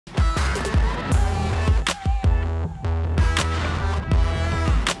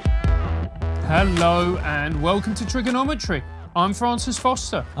Hello and welcome to TRIGGERnometry. I'm Francis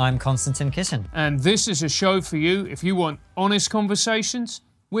Foster. I'm Konstantin Kisin. And this is a show for you if you want honest conversations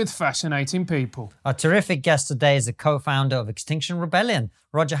with fascinating people. Our terrific guest today is the co-founder of Extinction Rebellion.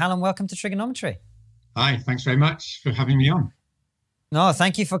 Roger Hallam, welcome to TRIGGERnometry. Hi, thanks very much for having me on. No,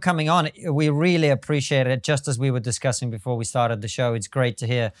 thank you for coming on. We really appreciate it. Just as we were discussing before we started the show, it's great to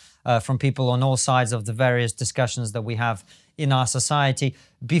hear from people on all sides of the various discussions that we have in our society.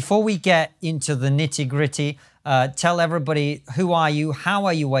 Before we get into the nitty-gritty, tell everybody, who are you? How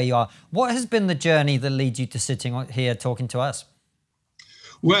are you where you are? What has been the journey that leads you to sitting here talking to us?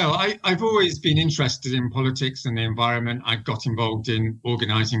 Well, I've always been interested in politics and the environment. I got involved in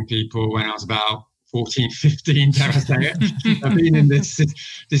organising people when I was about 14, 15, dare I say it. I've been in this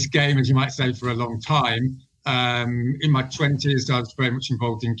game, as you might say, for a long time. In my 20s, I was very much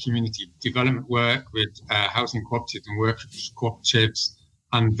involved in community development work with housing cooperatives and workers' cooperatives.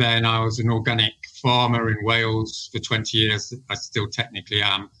 And then I was an organic farmer in Wales for 20 years. I still technically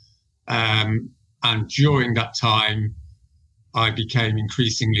am. And during that time, I became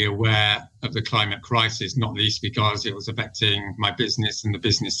increasingly aware of the climate crisis, not least because it was affecting my business and the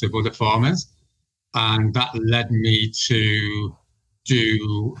business of other farmers. And that led me to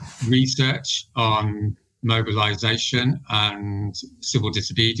do research on mobilisation and civil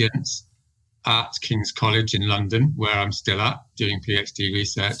disobedience at King's College in London, where I'm still at, doing PhD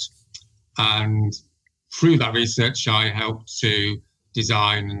research. And through that research, I helped to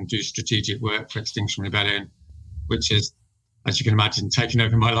design and do strategic work for Extinction Rebellion, which has, as you can imagine, taken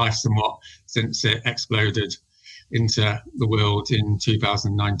over my life somewhat since it exploded into the world in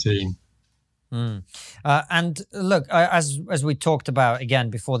 2019. And look, as we talked about again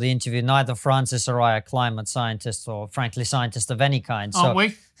before the interview, neither Francis or I are climate scientists or, frankly, scientists of any kind. Aren't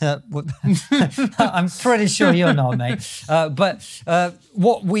we? I'm pretty sure you're not, mate. But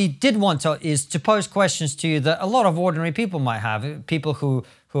what we did want is to pose questions to you that a lot of ordinary people might have, people who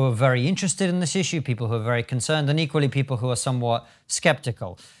are very interested in this issue, people who are very concerned, and equally people who are somewhat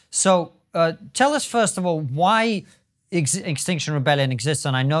skeptical. So tell us, first of all, why Extinction Rebellion exists,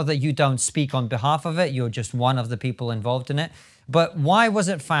 and I know that you don't speak on behalf of it, you're just one of the people involved in it, but why was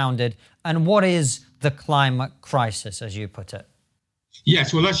it founded, and what is the climate crisis, as you put it?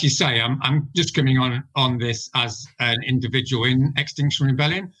 Yes, well, as you say, I'm just coming on this as an individual in Extinction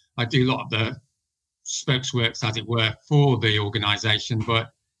Rebellion. I do a lot of the spokesworks, as it were, for the organisation,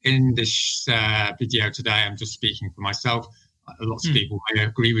 but in this video today, I'm just speaking for myself. Lots of people may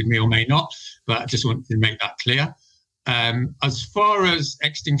agree with me or may not, but I just wanted to make that clear. As far as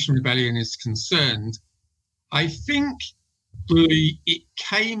Extinction Rebellion is concerned, I think it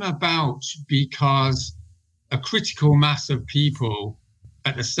came about because a critical mass of people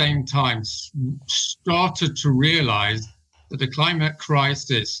at the same time started to realise that the climate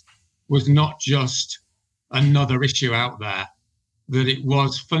crisis was not just another issue out there, that it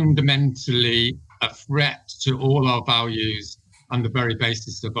was fundamentally a threat to all our values and the very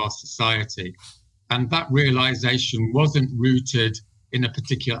basis of our society. And that realization wasn't rooted in a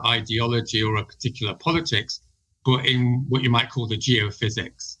particular ideology or a particular politics, but in what you might call the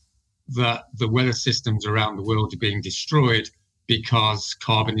geophysics, that the weather systems around the world are being destroyed because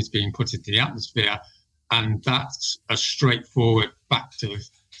carbon is being put into the atmosphere. And that's a straightforward fact of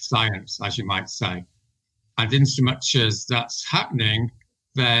science, as you might say. And in so much as that's happening,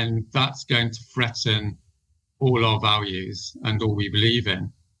 then that's going to threaten all our values and all we believe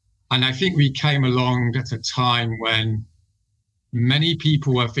in. And I think we came along at a time when many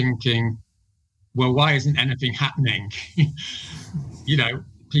people were thinking, well, why isn't anything happening? You know,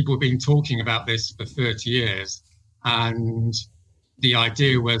 people have been talking about this for 30 years. And the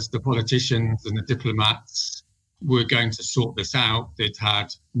idea was the politicians and the diplomats were going to sort this out. They'd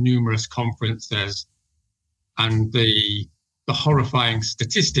had numerous conferences. And the horrifying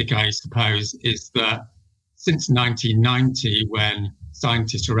statistic, I suppose, is that since 1990, when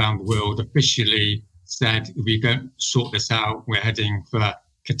scientists around the world officially said, if we don't sort this out, we're heading for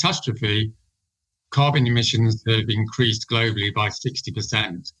catastrophe, carbon emissions have increased globally by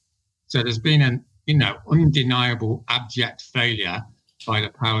 60%. So there's been an, undeniable abject failure by the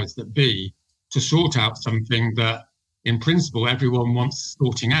powers that be to sort out something that, in principle, everyone wants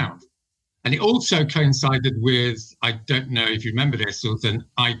sorting out. And it also coincided with, I don't know if you remember this, there was an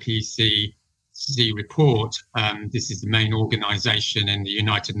IPCC report. This is the main organisation in the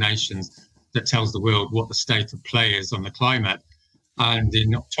United Nations that tells the world what the state of play is on the climate. And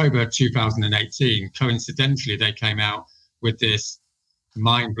in October 2018, coincidentally, they came out with this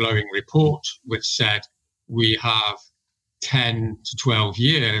mind-blowing report, which said we have 10 to 12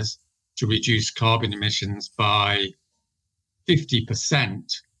 years to reduce carbon emissions by 50%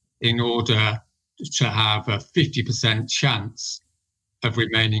 in order to have a 50% chance of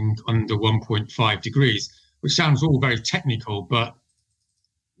remaining under 1.5 degrees, which sounds all very technical, but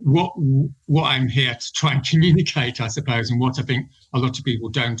what I'm here to try and communicate, I suppose, and what I think a lot of people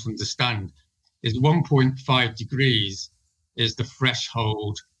don't understand, is 1.5 degrees is the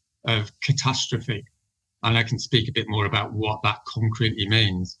threshold of catastrophe. And I can speak a bit more about what that concretely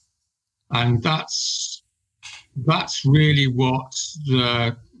means. And that's really what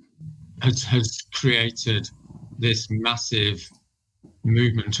has created this massive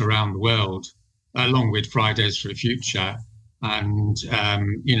movement around the world, along with Fridays for the Future and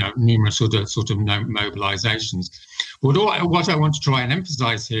numerous other sort of mobilizations. But what I want to try and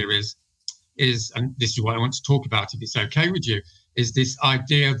emphasize here is, and this is what I want to talk about, if it's okay with you, is this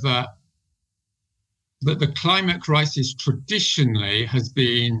idea that the climate crisis traditionally has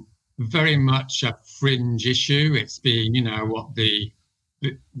been very much a fringe issue. It's been, what the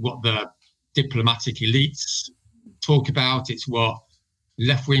diplomatic elites talk about. It's what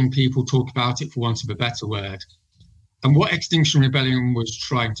left-wing people talk about, it for want of a better word. And what Extinction Rebellion was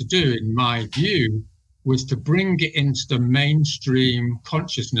trying to do, in my view, was to bring it into the mainstream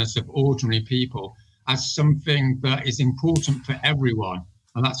consciousness of ordinary people as something that is important for everyone.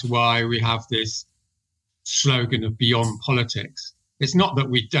 And that's why we have this slogan of beyond politics. It's not that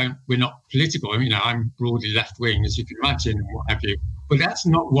we're not political. I'm broadly left-wing, as you can imagine, and what have you. But that's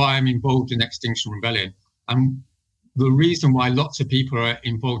not why I'm involved in Extinction Rebellion. And the reason why lots of people are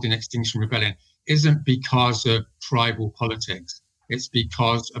involved in Extinction Rebellion isn't because of tribal politics. It's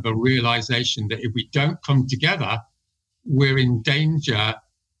because of a realization that if we don't come together, we're in danger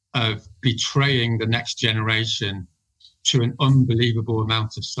of betraying the next generation to an unbelievable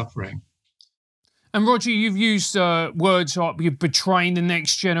amount of suffering. And Roger, you've used words like you're betraying the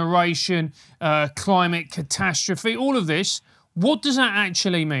next generation, climate catastrophe, all of this. What does that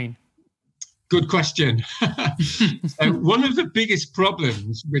actually mean? Good question. So one of the biggest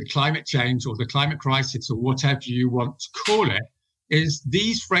problems with climate change or the climate crisis or whatever you want to call it is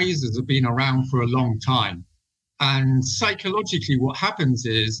these phrases have been around for a long time. And psychologically, what happens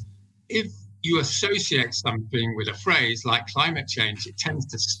is if you associate something with a phrase like climate change, it tends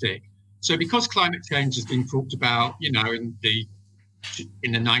to stick. So because climate change has been talked about, in the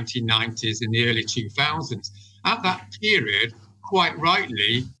 1990s, in the early 2000s, at that period, quite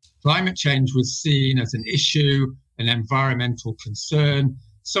rightly, climate change was seen as an issue, an environmental concern,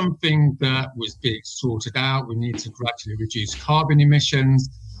 something that was being sorted out. We need to gradually reduce carbon emissions.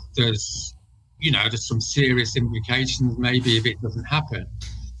 There's some serious implications maybe if it doesn't happen.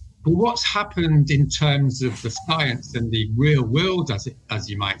 But what's happened in terms of the science and the real world, as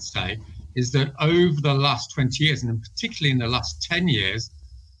you might say, is that over the last 20 years, and particularly in the last 10 years,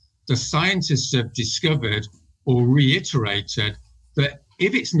 the scientists have discovered or reiterated that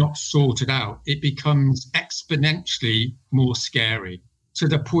if it's not sorted out, it becomes exponentially more scary to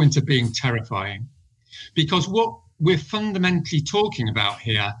the point of being terrifying. Because what we're fundamentally talking about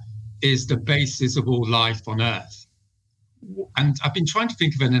here is the basis of all life on Earth. And I've been trying to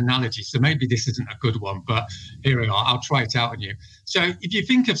think of an analogy, so maybe this isn't a good one, but here we are. I'll try it out on you. So if you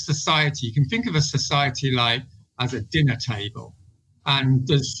think of society, you can think of a society like as a dinner table. And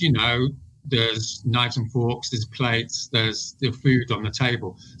there's knives and forks, there's plates, there's the food on the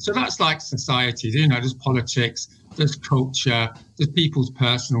table. So that's like society. There's politics, there's culture, there's people's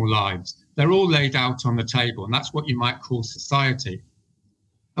personal lives. They're all laid out on the table, and that's what you might call society.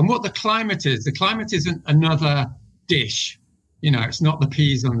 And what the climate isn't another dish. It's not the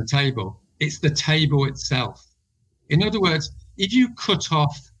peas on the table. It's the table itself. In other words, if you cut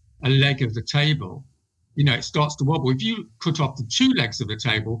off a leg of the table, it starts to wobble. If you cut off the two legs of the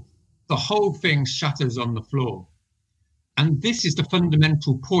table, the whole thing shatters on the floor. And this is the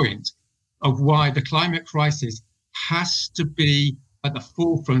fundamental point of why the climate crisis has to be at the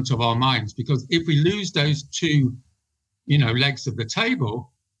forefront of our minds, because if we lose those two, legs of the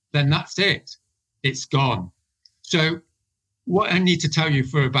table, then that's it. It's gone. So what I need to tell you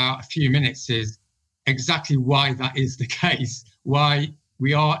for about a few minutes is exactly why that is the case, why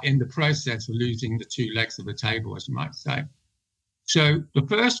we are in the process of losing the two legs of the table, as you might say. So the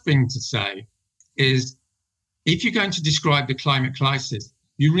first thing to say is, if you're going to describe the climate crisis,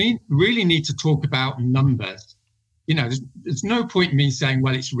 you really need to talk about numbers. There's no point in me saying,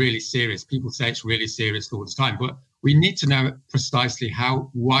 well, it's really serious. People say it's really serious all the time, but we need to know precisely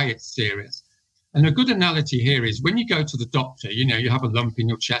why it's serious. And a good analogy here is when you go to the doctor, you have a lump in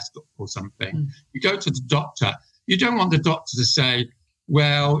your chest or something. You go to the doctor, you don't want the doctor to say,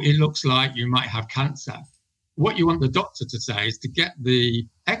 well, it looks like you might have cancer. What you want the doctor to say is to get the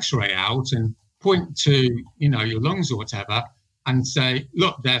x-ray out and point to, your lungs or whatever and say,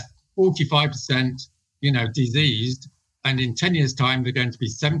 look, they're 45%, diseased, and in 10 years' time, they're going to be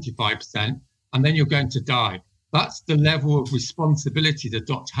 75%, and then you're going to die. That's the level of responsibility the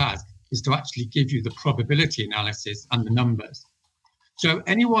doctor has, is to actually give you the probability analysis and the numbers. So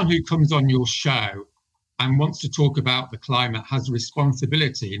anyone who comes on your show and wants to talk about the climate has a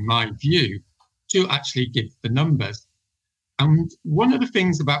responsibility, in my view, to actually give the numbers. And one of the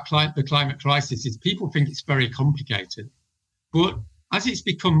things about the climate crisis is people think it's very complicated. But as it's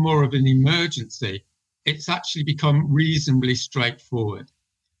become more of an emergency, it's actually become reasonably straightforward.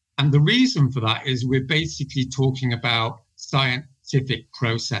 And the reason for that is we're basically talking about scientific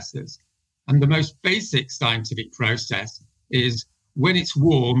processes. And the most basic scientific process is when it's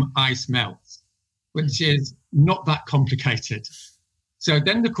warm, ice melts, which is not that complicated. So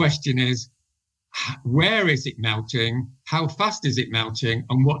then the question is, where is it melting? How fast is it melting?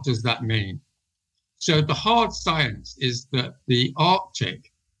 And what does that mean? So the hard science is that the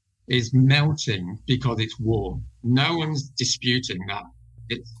Arctic is melting because it's warm. No one's disputing that.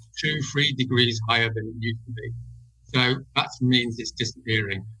 It's 2-3 degrees higher than it used to be. So that means it's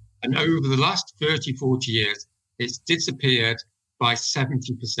disappearing. And over the last 30, 40 years, it's disappeared by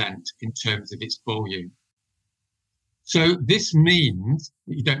 70% in terms of its volume. So this means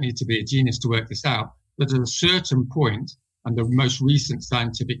that you don't need to be a genius to work this out, that at a certain point, and the most recent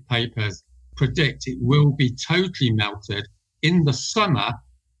scientific papers predict it will be totally melted in the summer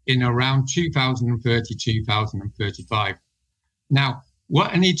in around 2030, 2035. Now,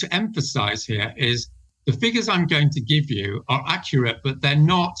 what I need to emphasize here is the figures I'm going to give you are accurate, but they're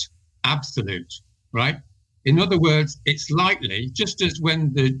not absolute, right? In other words, it's likely, just as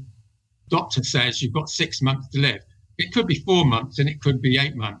when the doctor says you've got 6 months to live, it could be 4 months and it could be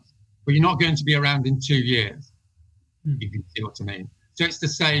 8 months, but you're not going to be around in 2 years. You can see what I mean. So it's the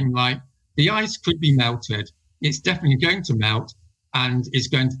same, like the ice could be melted. It's definitely going to melt and is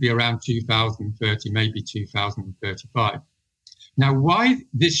going to be around 2030, maybe 2035. Now, why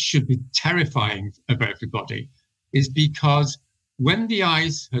this should be terrifying of everybody is because when the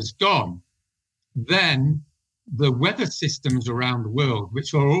ice has gone, then the weather systems around the world,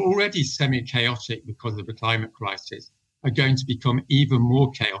 which are already semi-chaotic because of the climate crisis, are going to become even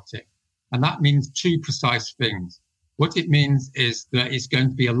more chaotic. And that means two precise things. What it means is that it's going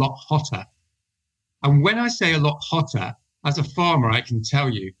to be a lot hotter. And when I say a lot hotter, as a farmer, I can tell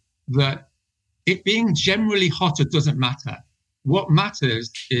you that it being generally hotter doesn't matter. What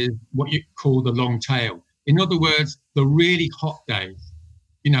matters is what you call the long tail. In other words, the really hot days.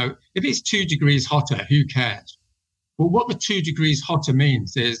 If it's 2 degrees hotter, who cares? But what the 2 degrees hotter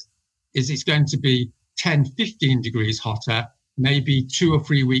means is it's going to be 10, 15 degrees hotter, maybe 2 or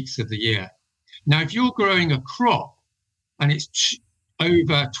 3 weeks of the year. Now, if you're growing a crop and it's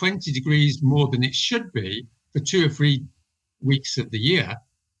over 20 degrees more than it should be for 2 or 3 weeks of the year,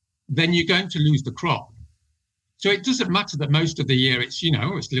 then you're going to lose the crop. So it doesn't matter that most of the year it's a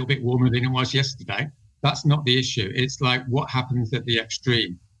little bit warmer than it was yesterday. That's not the issue. It's like what happens at the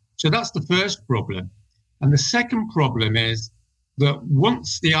extreme. So that's the first problem. And the second problem is that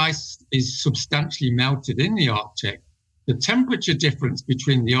once the ice is substantially melted in the Arctic, the temperature difference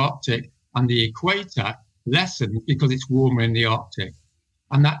between the Arctic and the equator lessens because it's warmer in the Arctic.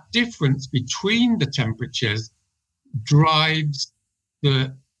 And that difference between the temperatures drives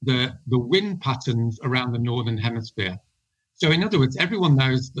the wind patterns around the northern hemisphere. So in other words, everyone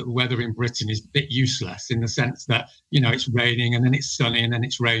knows that the weather in Britain is a bit useless in the sense that, it's raining and then it's sunny and then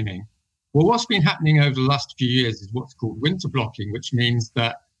it's raining. Well, what's been happening over the last few years is what's called winter blocking, which means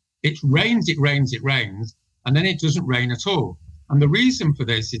that it rains, and then it doesn't rain at all. And the reason for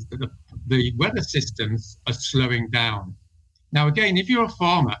this is that the weather systems are slowing down. Now, again, if you're a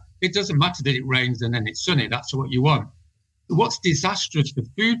farmer, it doesn't matter that it rains and then it's sunny. That's what you want. What's disastrous for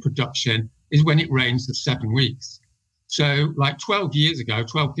food production is when it rains for 7 weeks. So like 15 years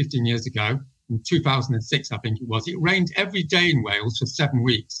ago, in 2006, I think it rained every day in Wales for 7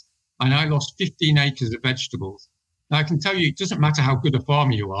 weeks. And I lost 15 acres of vegetables. Now, I can tell you, it doesn't matter how good a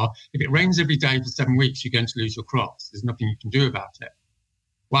farmer you are. If it rains every day for 7 weeks, you're going to lose your crops. There's nothing you can do about it.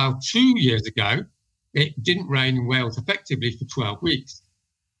 While 2 years ago, it didn't rain in Wales effectively for 12 weeks.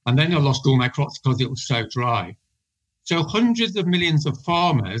 And then I lost all my crops because it was so dry. So hundreds of millions of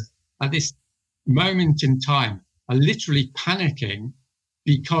farmers at this moment in time are literally panicking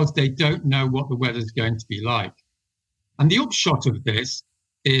because they don't know what the weather's going to be like. And the upshot of this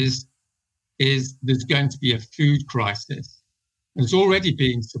is there's going to be a food crisis. There's already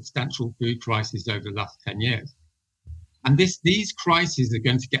been substantial food crises over the last 10 years. And these crises are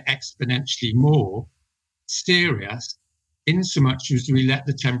going to get exponentially more serious in so much as we let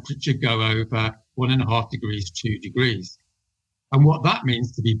the temperature go over 1.5 degrees, 2 degrees. And what that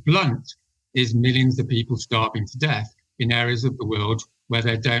means, to be blunt, is millions of people starving to death in areas of the world where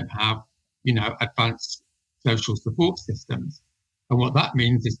they don't have, advanced social support systems. And what that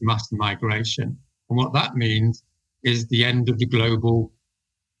means is mass migration. And what that means is the end of the global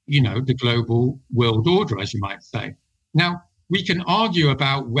world order, as you might say. Now, we can argue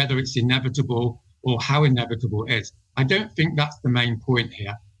about whether it's inevitable or how inevitable it is. I don't think that's the main point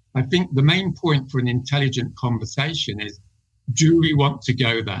here. I think the main point for an intelligent conversation is, do we want to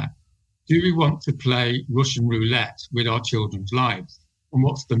go there? Do we want to play Russian roulette with our children's lives? And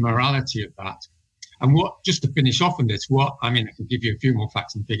what's the morality of that? And just to finish off on this, I can give you a few more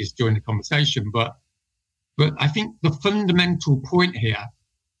facts and figures during the conversation, but I think the fundamental point here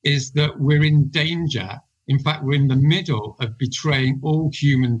is that we're in danger. In fact, we're in the middle of betraying all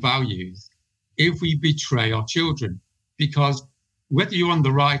human values if we betray our children. Because whether you're on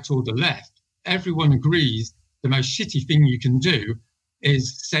the right or the left, everyone agrees the most shitty thing you can do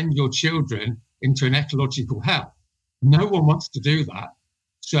is send your children into an ecological hell. No one wants to do that.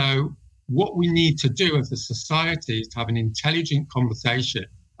 So what we need to do as a society is to have an intelligent conversation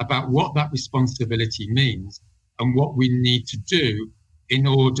about what that responsibility means and what we need to do in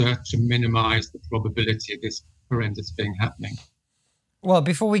order to minimize the probability of this horrendous thing happening. Well,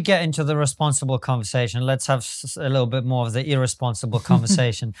 before we get into the responsible conversation, let's have a little bit more of the irresponsible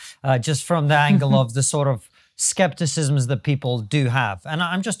conversation, just from the angle of the sort of skepticisms that people do have. And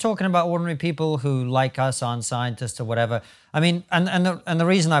I'm just talking about ordinary people who, like us, aren't scientists or whatever. I mean, and the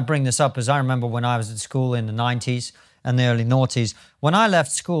reason I bring this up is I remember when I was at school in the 90s and the early noughties, when I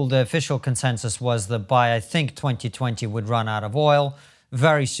left school, the official consensus was that by, I think, 2020 we'd run out of oil.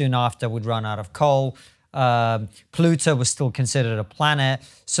 Very soon after, we'd run out of coal. Pluto was still considered a planet.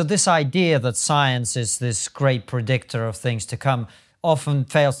 So this idea that science is this great predictor of things to come often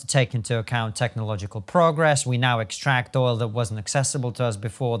fails to take into account technological progress. We now extract oil that wasn't accessible to us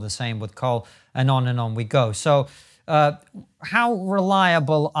before, the same with coal, and on we go. So how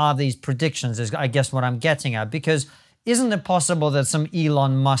reliable are these predictions is, I guess, what I'm getting at. Because isn't it possible that some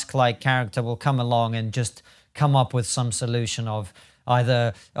Elon Musk-like character will come along and just come up with some solution of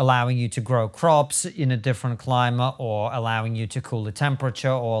either allowing you to grow crops in a different climate, or allowing you to cool the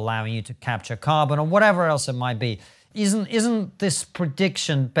temperature, or allowing you to capture carbon, or whatever else it might be? Isn't this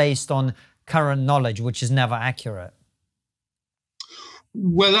prediction based on current knowledge, which is never accurate?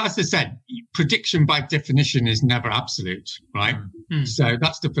 Well, as I said, prediction by definition is never absolute, right? So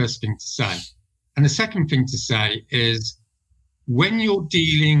that's the first thing to say. And the second thing to say is, when you're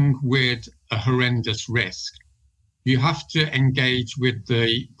dealing with a horrendous risk, you have to engage with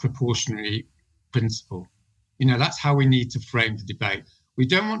the proportionality principle. That's how we need to frame the debate. We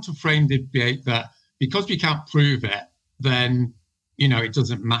don't want to frame the debate that because we can't prove it, then, it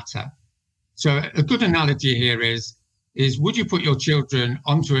doesn't matter. So a good analogy here is would you put your children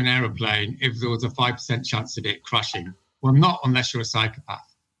onto an aeroplane if there was a 5% chance of it crashing? Well, not unless you're a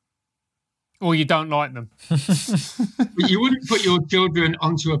psychopath. Or you don't like them. But you wouldn't put your children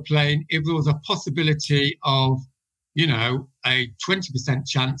onto a plane if there was a possibility of, a 20%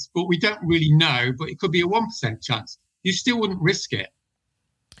 chance, but we don't really know, but it could be a 1% chance. You still wouldn't risk it.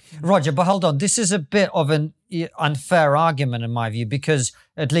 Roger, but hold on. This is a bit of an unfair argument in my view, because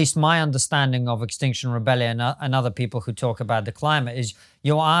at least my understanding of Extinction Rebellion and other people who talk about the climate is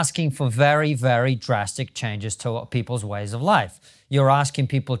you're asking for very, very drastic changes to people's ways of life. You're asking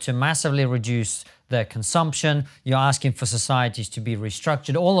people to massively reduce their consumption. You're asking for societies to be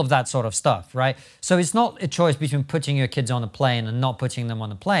restructured, all of that sort of stuff, right? So it's not a choice between putting your kids on a plane and not putting them on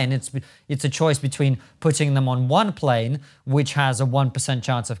a plane. It's a choice between putting them on one plane, which has a 1%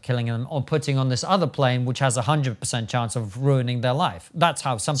 chance of killing them, or putting on this other plane, which has a 100% chance of ruining their life. That's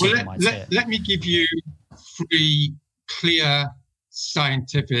how some people might say it. Let me give you 3 clear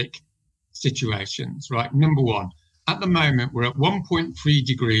scientific situations, right? Number one, at the moment, we're at 1.3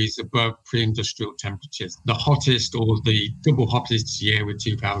 degrees above pre-industrial temperatures, the hottest or the double hottest year with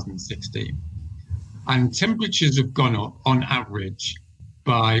 2016. And temperatures have gone up on average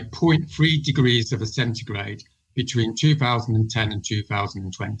by 0.3 degrees of a centigrade between 2010 and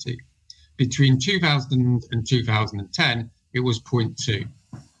 2020. Between 2000 and 2010, it was 0.2.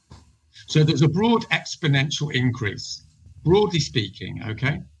 So there's a broad exponential increase, broadly speaking,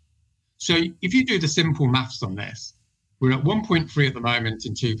 okay? So if you do the simple maths on this, we're at 1.3 at the moment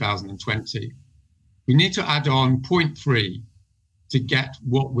in 2020. We need to add on 0.3 to get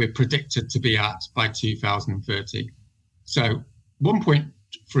what we're predicted to be at by 2030. So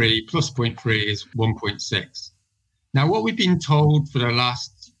 1.3 plus 0.3 is 1.6. Now, what we've been told for the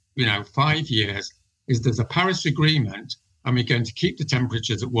last 5 years is there's a Paris Agreement and we're going to keep the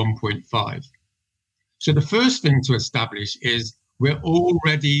temperatures at 1.5. So the first thing to establish is we're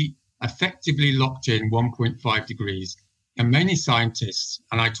already effectively locked in 1.5 degrees. And many scientists,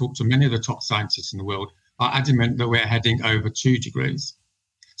 and I talk to many of the top scientists in the world, are adamant that we're heading over 2 degrees.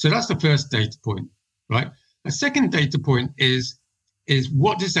 So that's the first data point, right? A second data point is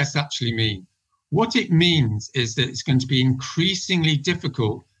what does this actually mean? What it means is that it's going to be increasingly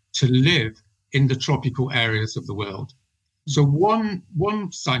difficult to live in the tropical areas of the world. So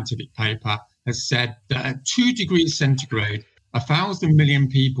one scientific paper has said that at 2 degrees centigrade, 1,000 million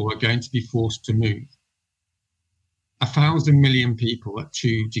people are going to be forced to move. 1,000 million people at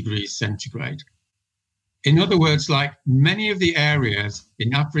 2 degrees centigrade. In other words, like many of the areas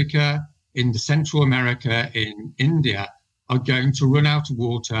in Africa, in the Central America, in India, are going to run out of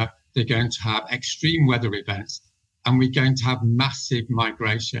water. They're going to have extreme weather events, and we're going to have massive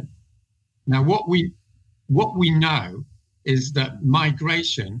migration. Now, what we know is that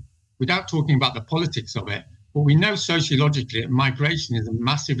migration, without talking about the politics of it, but we know sociologically that migration is a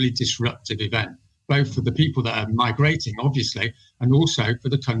massively disruptive event, both for the people that are migrating, obviously, and also for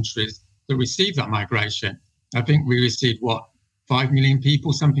the countries that receive that migration. I think we received, 5 million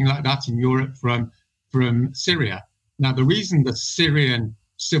people, something like that, in Europe from Syria. Now, the reason the Syrian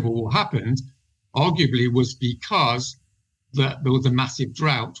civil war happened, arguably, was because there was a massive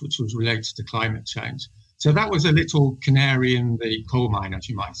drought, which was related to climate change. So that was a little canary in the coal mine, as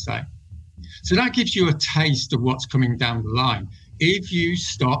you might say. So that gives you a taste of what's coming down the line if you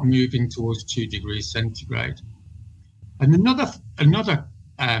start moving towards 2 degrees centigrade. And another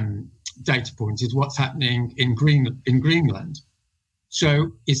data point is what's happening in Greenland.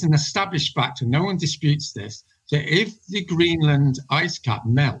 So it's an established fact, and no one disputes this, that if the Greenland ice cap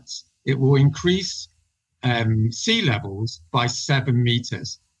melts, it will increase sea levels by 7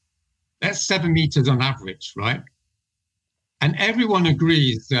 meters. That's 7 meters on average, right? And everyone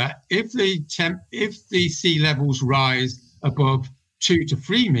agrees that if the sea levels rise above 2 to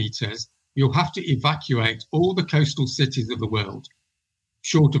 3 meters, you'll have to evacuate all the coastal cities of the world,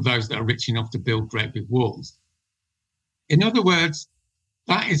 short of those that are rich enough to build great big walls. In other words,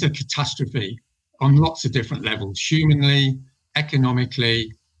 that is a catastrophe on lots of different levels, humanly,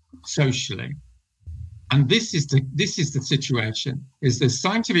 economically, socially. And this is the situation, is the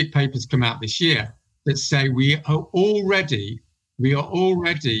scientific papers come out this year that say we are already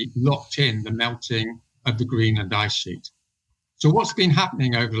locked in the melting of the Greenland ice sheet. So what's been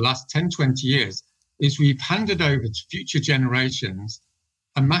happening over the last 10, 20 years is we've handed over to future generations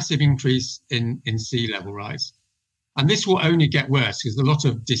a massive increase in sea level rise. And this will only get worse because there's a lot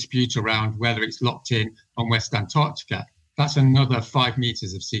of dispute around whether it's locked in on West Antarctica. That's another 5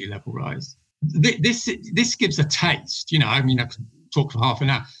 meters of sea level rise. This gives a taste, I mean, I could talk for half an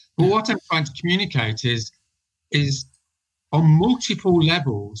hour. But what I'm trying to communicate is on multiple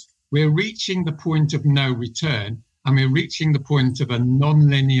levels, we're reaching the point of no return, and we're reaching the point of a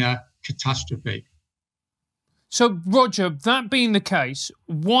non-linear catastrophe. So, Roger, that being the case,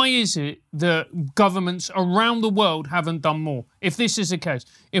 why is it that governments around the world haven't done more? If this is the case,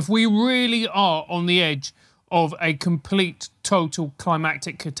 if we really are on the edge of a complete, total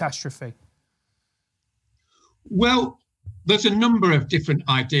climatic catastrophe? Well, there's a number of different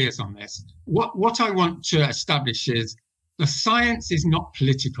ideas on this. What I want to establish is the science is not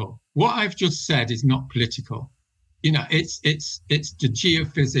political. What I've just said is not political. It's the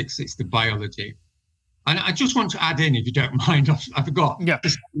geophysics, it's the biology. And I just want to add in, if you don't mind, I forgot,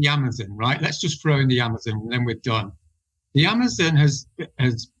 the Amazon, right? Let's just throw in the Amazon and then we're done. The Amazon has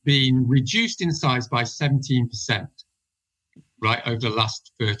been reduced in size by 17%, right, over the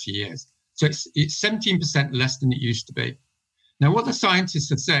last 30 years. So it's 17% less than it used to be. Now, what the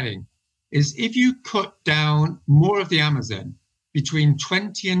scientists are saying is if you cut down more of the Amazon between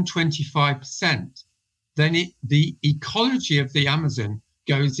 20 and 25%, then the ecology of the Amazon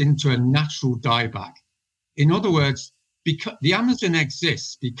goes into a natural dieback. In other words, because the Amazon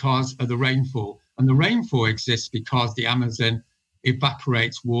exists because of the rainfall, and the rainfall exists because the Amazon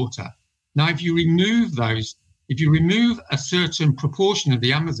evaporates water. Now, if you remove a certain proportion of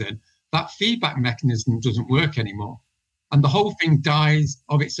the Amazon, that feedback mechanism doesn't work anymore. And the whole thing dies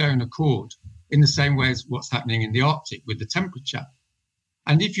of its own accord, in the same way as what's happening in the Arctic with the temperature.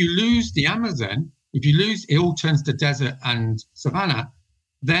 And if you lose the Amazon, it all turns to desert and savanna,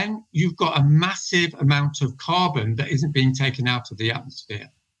 then you've got a massive amount of carbon that isn't being taken out of the atmosphere.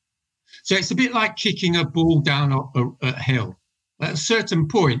 So it's a bit like kicking a ball down a hill. At a certain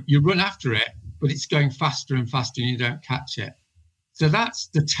point, you run after it, but it's going faster and faster and you don't catch it. So that's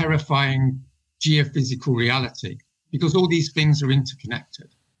the terrifying geophysical reality, because all these things are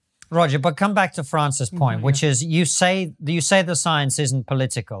interconnected. Roger, but come back to Francis' point, which is you say the science isn't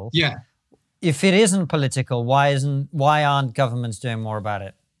political. Yeah. if it isn't political, why aren't governments doing more about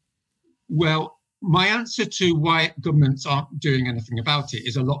it? Well, my answer to why governments aren't doing anything about it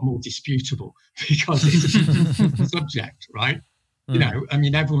is a lot more disputable, because it's a subject, right? You know, I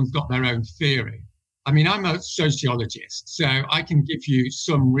mean, everyone's got their own theory. I mean, I'm a sociologist, so I can give you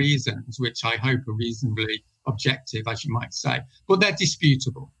some reasons, which I hope are reasonably objective, as you might say, but they're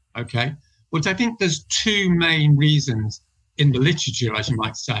disputable, okay? But I think there's two main reasons in the literature, as you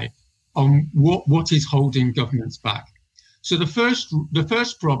might say, on what is holding governments back. So the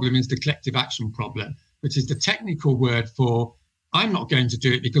first problem is the collective action problem, which is the technical word for I'm not going to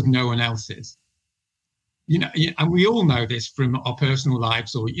do it because no one else is. You know, and we all know this from our personal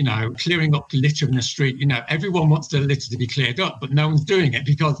lives, or, you know, clearing up litter in the street. You know, everyone wants the litter to be cleared up, but no one's doing it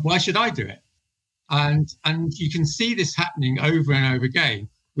because why should I do it? And you can see this happening over and over again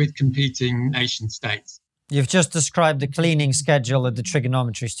with competing nation states. You've just described the cleaning schedule at the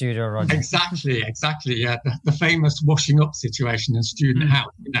TRIGGERnometry studio, Roger. Exactly. Yeah, the famous washing up situation in Student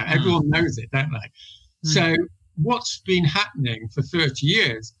House. You know, everyone knows it, don't they? So what's been happening for 30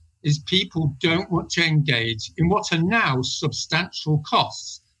 years is people don't want to engage in what are now substantial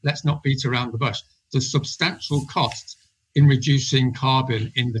costs. Let's not beat around the bush. The substantial costs in reducing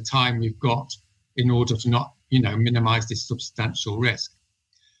carbon in the time we've got in order to not, you know, minimize this substantial risk.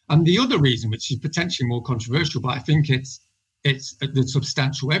 And the other reason, which is potentially more controversial, but I think it's the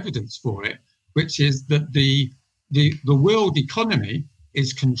substantial evidence for it, which is that the world economy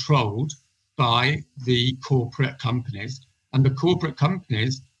is controlled by the corporate companies, and the corporate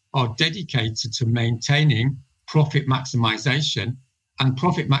companies are dedicated to maintaining profit maximization, and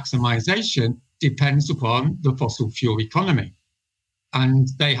profit maximization depends upon the fossil fuel economy. And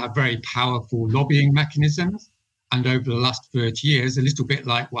they have very powerful lobbying mechanisms. And over the last 30 years, a little bit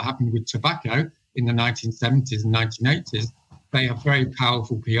like what happened with tobacco in the 1970s and 1980s, they have very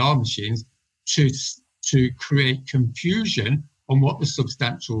powerful PR machines to create confusion on what the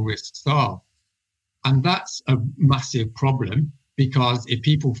substantial risks are. And that's a massive problem, because if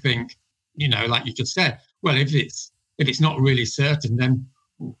people think, you know, like you just said, well, if it's not really certain, then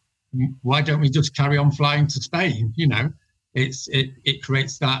why don't we just carry on flying to Spain? You know, it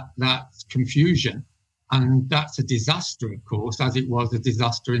creates that confusion. And that's a disaster, of course, as it was a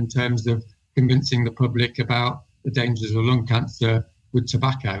disaster in terms of convincing the public about the dangers of lung cancer with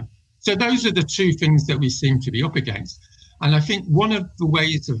tobacco. So those are the two things that we seem to be up against. And I think one of the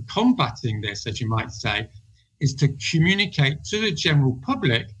ways of combating this, as you might say, is to communicate to the general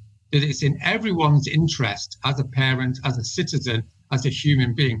public that it's in everyone's interest as a parent, as a citizen, as a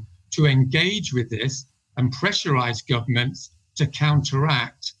human being, to engage with this and pressurize governments to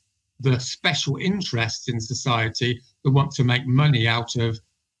counteract the special interests in society that want to make money out of,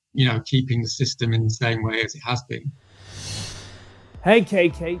 you know, keeping the system in the same way as it has been. Hey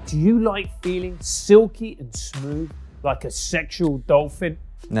KK, do you like feeling silky and smooth like a sexual dolphin?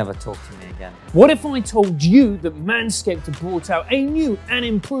 Never talk to me again. What if I told you that Manscaped have brought out a new and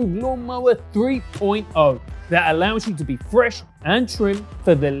improved Lawnmower 3.0 that allows you to be fresh and trim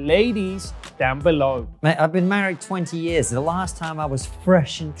for the ladies down below? Mate, I've been married 20 years. The last time I was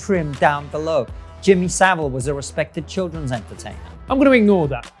fresh and trim down below, Jimmy Savile was a respected children's entertainer. I'm going to ignore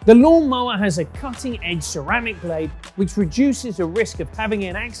that. The lawnmower has a cutting-edge ceramic blade which reduces the risk of having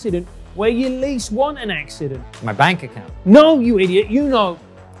an accident where you least want an accident. My bank account. No, you idiot, you know.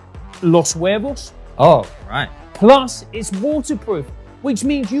 Los huevos. Oh, right. Plus, it's waterproof, which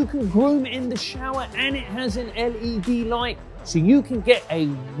means you can groom in the shower, and it has an LED light, so you can get a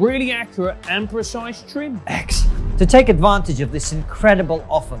really accurate and precise trim. Excellent. To take advantage of this incredible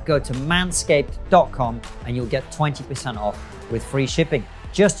offer, go to manscaped.com and you'll get 20% off with free shipping.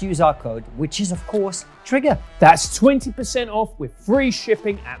 Just use our code, which is of course TRIGGER. That's 20% off with free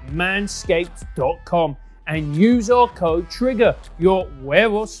shipping at manscaped.com, and use our code TRIGGER. Your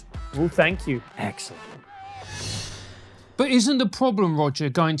huevos will thank you. Excellent. But isn't the problem, Roger,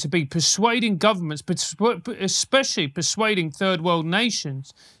 going to be persuading governments, especially persuading third world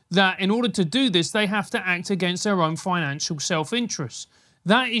nations, that in order to do this, they have to act against their own financial self-interests?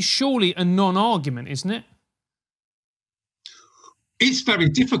 That is surely a non-argument, isn't it? It's very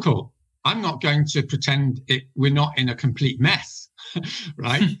difficult. I'm not going to pretend we're not in a complete mess,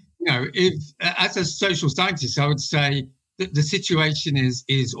 right? You know, as a social scientist, I would say that the situation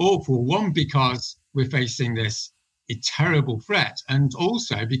is awful. One, because we're facing this a terrible threat, and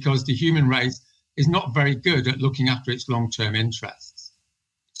also because the human race is not very good at looking after its long-term interests.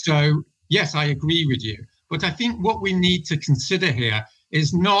 So, yes, I agree with you. But I think what we need to consider here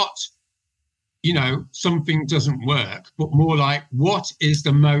is not, you know, something doesn't work, but more like what is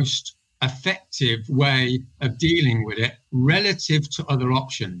the most effective way of dealing with it relative to other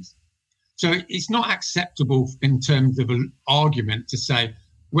options. So it's not acceptable in terms of an argument to say,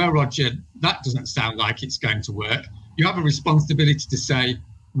 well, Roger, that doesn't sound like it's going to work. You have a responsibility to say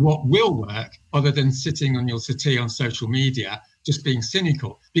what will work, other than sitting on your settee on social media, just being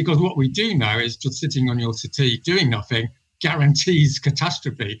cynical. Because what we do know is just sitting on your settee doing nothing guarantees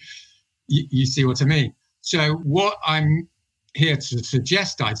catastrophe. You see what I mean? So what I'm here to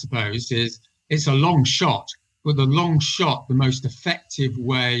suggest, I suppose, is it's a long shot, but the long shot, the most effective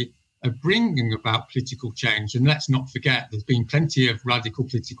way of bringing about political change. And let's not forget, there's been plenty of radical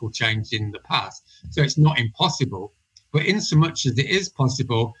political change in the past. So it's not impossible. But in so much as it is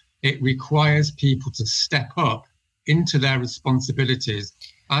possible, it requires people to step up into their responsibilities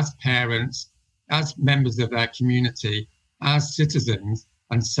as parents, as members of their community, as citizens,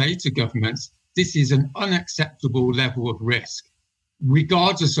 and say to governments, this is an unacceptable level of risk.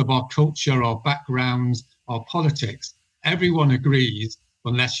 Regardless of our culture, our backgrounds, our politics, everyone agrees,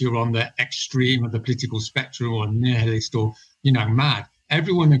 unless you're on the extreme of the political spectrum or nihilist or, mad,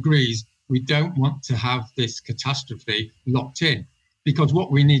 everyone agrees we don't want to have this catastrophe locked in. Because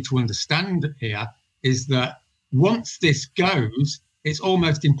what we need to understand here is that once this goes, it's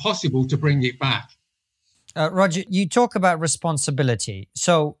almost impossible to bring it back. Roger, you talk about responsibility.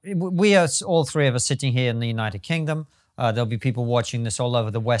 So we are all three of us sitting here in the United Kingdom. There'll be people watching this all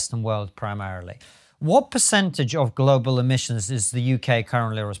over the Western world primarily. What percentage of global emissions is the UK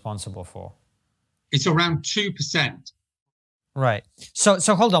currently responsible for? It's around 2%. Right. So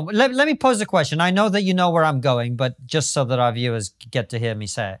hold on. Let me pose a question. I know that you know where I'm going, but just so that our viewers get to hear me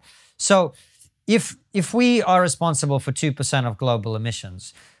say it. So if we are responsible for 2% of global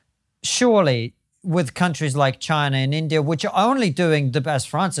emissions, surely with countries like China and India, which are only doing the best,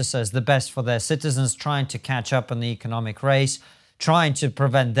 Francis says, the best for their citizens, trying to catch up in the economic race, trying to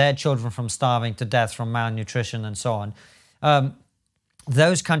prevent their children from starving to death from malnutrition and so on,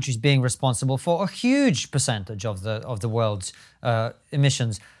 those countries being responsible for a huge percentage of the world's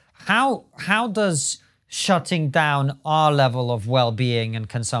emissions. How does shutting down our level of well-being and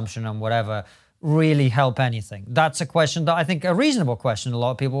consumption and whatever really help anything? That's a question that I think a reasonable question a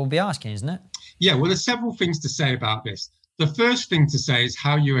lot of people will be asking, isn't it? Yeah, well, there's several things to say about this. The first thing to say is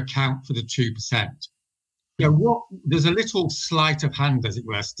how you account for the 2%. There's a little sleight of hand, as it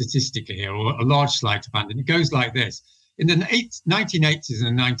were, statistically here, or a large sleight of hand, and it goes like this. In the 1980s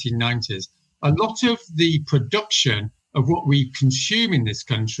and the 1990s, a lot of the production of what we consume in this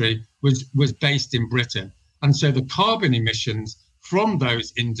country was based in Britain. And so the carbon emissions from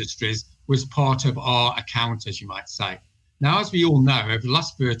those industries was part of our account, as you might say. Now, as we all know, over the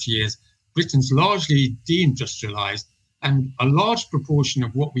last 30 years, Britain's largely deindustrialized, and a large proportion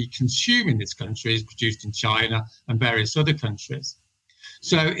of what we consume in this country is produced in China and various other countries.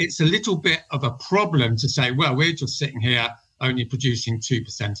 So it's a little bit of a problem to say, well, we're just sitting here only producing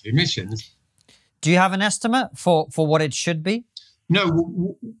 2% of emissions. Do you have an estimate for what it should be?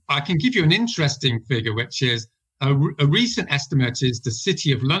 No, I can give you an interesting figure, which is a recent estimate is the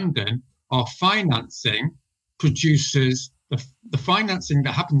City of London are financing producers. The financing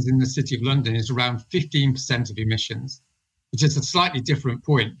that happens in the City of London is around 15% of emissions, which is a slightly different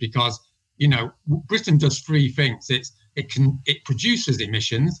point because, Britain does three things. It produces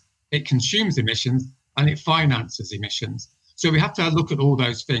emissions, it consumes emissions, and it finances emissions. So we have to look at all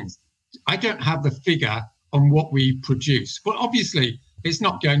those things. I don't have the figure on what we produce, but obviously it's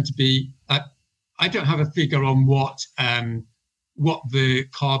not going to be. I don't have a figure on what the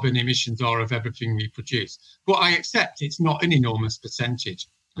carbon emissions are of everything we produce. But I accept it's not an enormous percentage,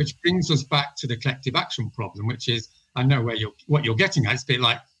 which brings us back to the collective action problem, which is, I know what you're getting at. It's a bit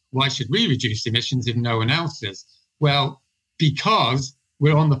like, why should we reduce emissions if no one else is? Well, because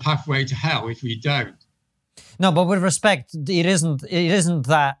we're on the pathway to hell if we don't. No, but with respect, it isn't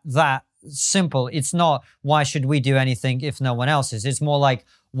that simple. It's not, why should we do anything if no one else is? It's more like,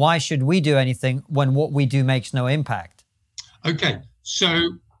 why should we do anything when what we do makes no impact? Okay,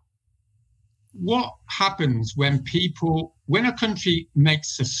 so what happens when a country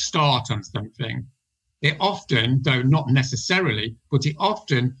makes a start on something, it often, though not necessarily, but it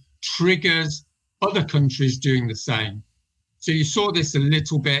often triggers other countries doing the same. So you saw this a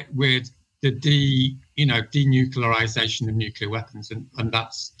little bit with the denuclearization of nuclear weapons, and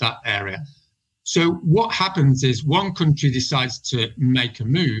that's that area. So what happens is one country decides to make a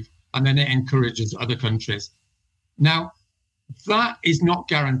move, and then it encourages other countries. Now, that is not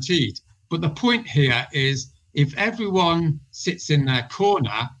guaranteed. But the point here is if everyone sits in their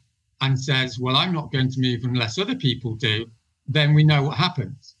corner and says, well, I'm not going to move unless other people do, then we know what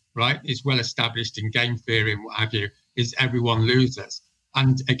happens, right? It's well established in game theory and what have you, is everyone loses.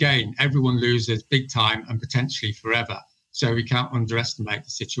 And again, everyone loses big time and potentially forever. So we can't underestimate the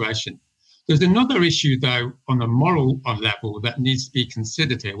situation. There's another issue, though, on a moral level that needs to be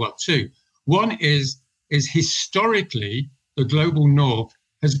considered here. Well, two. One is historically, the global north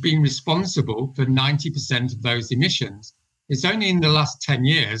has been responsible for 90% of those emissions. It's only in the last 10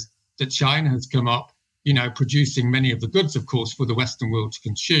 years that China has come up, producing many of the goods, of course, for the Western world to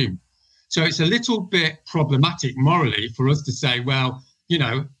consume. So it's a little bit problematic morally for us to say, well,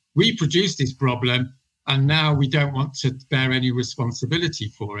 we produced this problem and now we don't want to bear any responsibility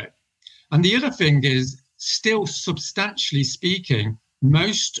for it. And the other thing is, still substantially speaking,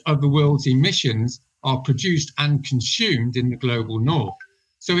 most of the world's emissions are produced and consumed in the global north.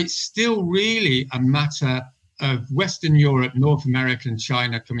 So it's still really a matter of Western Europe, North America and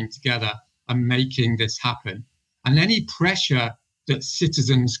China coming together and making this happen. And any pressure that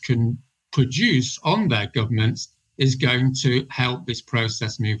citizens can produce on their governments is going to help this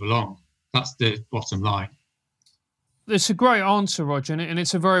process move along. That's the bottom line. It's a great answer, Roger, and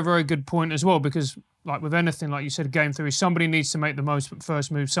it's a very, very good point as well, because like with anything, like you said, game theory, somebody needs to make the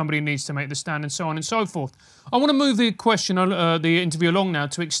first move, somebody needs to make the stand, and so on and so forth. I want to move the question, the interview along now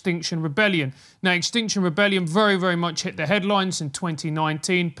to Extinction Rebellion. Now, Extinction Rebellion very, very much hit the headlines in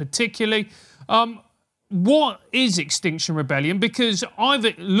 2019 particularly. What is Extinction Rebellion? Because I've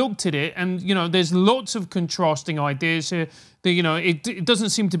looked at it and, there's lots of contrasting ideas here. It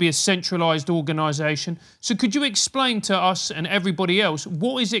doesn't seem to be a centralised organisation. So could you explain to us and everybody else,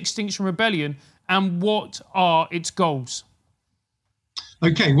 what is Extinction Rebellion and what are its goals?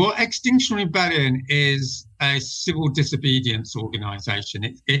 Okay, well, Extinction Rebellion is a civil disobedience organisation.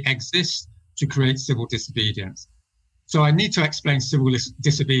 It exists to create civil disobedience. So I need to explain civil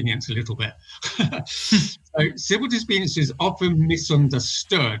disobedience a little bit. So civil disobedience is often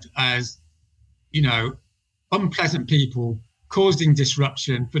misunderstood as, unpleasant people causing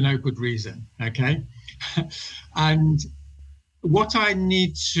disruption for no good reason, okay? And what I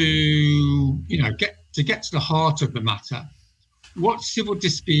need to, get to the heart of the matter, what civil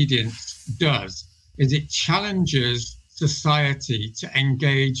disobedience does is it challenges society to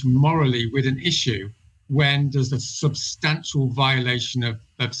engage morally with an issue when there's a substantial violation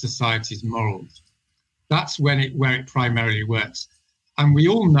of society's morals. That's where it primarily works. And we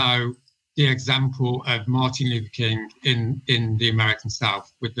all know the example of Martin Luther King in the American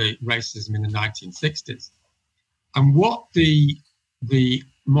South with the racism in the 1960s. And what the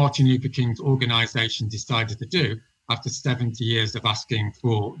Martin Luther King's organization decided to do after 70 years of asking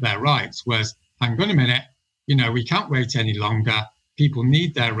for their rights was, hang on a minute, we can't wait any longer. People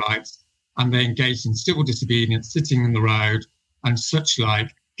need their rights. And they engaged in civil disobedience, sitting on the road and such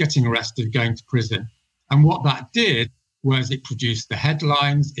like, getting arrested, going to prison. And what that did was it produced the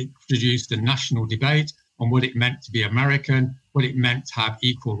headlines, it produced a national debate on what it meant to be American, what it meant to have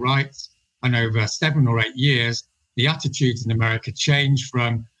equal rights. And over 7 or 8 years, the attitudes in America changed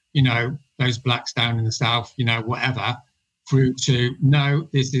from, those blacks down in the South, whatever, through to, no,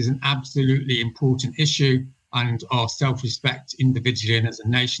 this is an absolutely important issue. And our self-respect individually and as a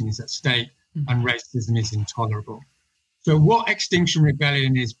nation is at stake, and racism is intolerable. So what Extinction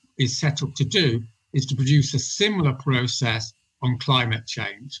Rebellion is set up to do is to produce a similar process on climate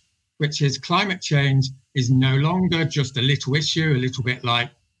change, which is climate change is no longer just a little issue, a little bit like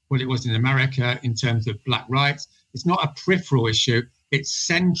what it was in America in terms of black rights. It's not a peripheral issue. It's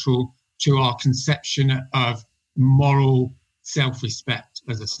central to our conception of moral self-respect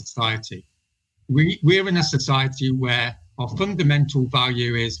as a society. We're in a society where our fundamental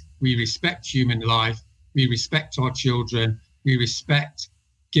value is we respect human life, we respect our children, we respect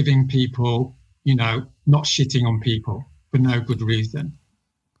giving people, not shitting on people for no good reason.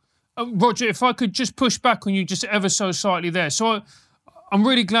 Roger, if I could just push back on you just ever so slightly there. So I'm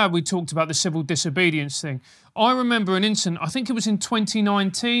really glad we talked about the civil disobedience thing. I remember an incident, I think it was in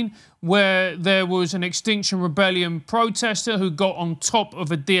 2019, where there was an Extinction Rebellion protester who got on top of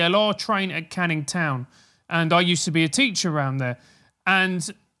a DLR train at Canning Town. And I used to be a teacher around there.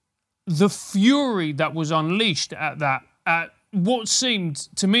 And the fury that was unleashed at what seemed,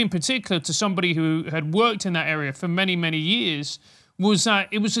 to me in particular, to somebody who had worked in that area for many, many years, was that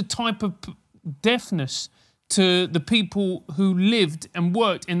it was a type of deafness to the people who lived and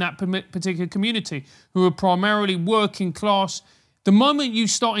worked in that particular community, who were primarily working class. The moment you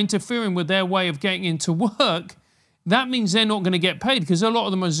start interfering with their way of getting into work, that means they're not going to get paid because a lot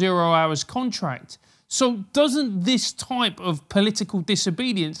of them are 0 hours contract. So doesn't this type of political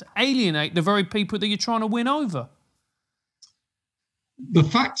disobedience alienate the very people that you're trying to win over? The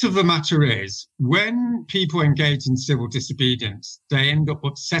fact of the matter is, when people engage in civil disobedience, they end up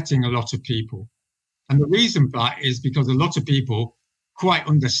upsetting a lot of people. And the reason for that is because a lot of people, quite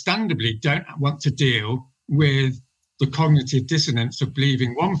understandably, don't want to deal with the cognitive dissonance of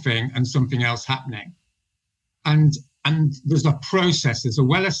believing one thing and something else happening. And there's a process, there's a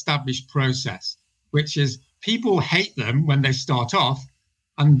well-established process, which is people hate them when they start off,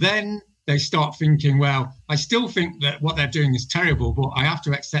 and then they start thinking, well, I still think that what they're doing is terrible, but I have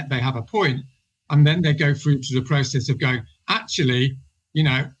to accept they have a point. And then they go through to the process of going, actually, you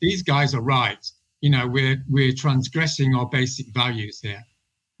know, these guys are right. You know, we're transgressing our basic values here.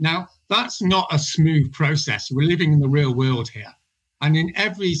 Now, that's not a smooth process. We're living in the real world here. And in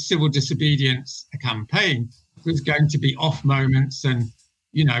every civil disobedience campaign, there's going to be off moments and,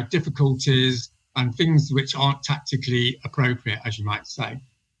 you know, difficulties and things which aren't tactically appropriate, as you might say.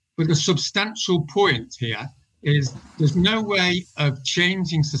 But the substantial point here is there's no way of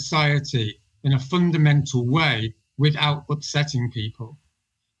changing society in a fundamental way without upsetting people.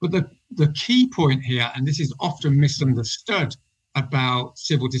 But the key point here, and this is often misunderstood about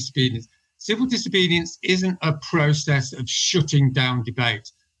civil disobedience isn't a process of shutting down debate.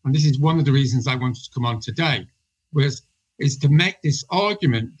 And this is one of the reasons I wanted to come on today, is to make this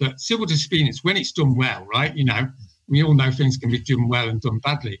argument that civil disobedience, when it's done well, right? You know, we all know things can be done well and done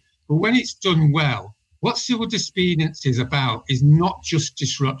badly. But when it's done well, what civil disobedience is about is not just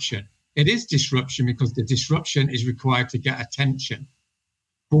disruption. It is disruption because the disruption is required to get attention.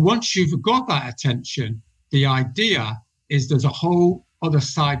 But once you've got that attention, the idea is there's a whole other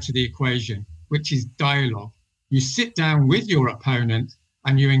side to the equation, which is dialogue. You sit down with your opponent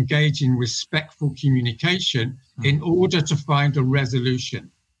and you engage in respectful communication in order to find a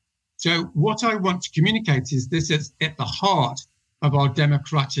resolution. So what I want to communicate is this is at the heart of our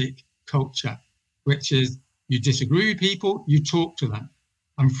democratic culture, which is you disagree with people, you talk to them.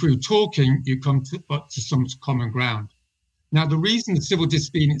 And through talking, you come to some common ground. Now, the reason that civil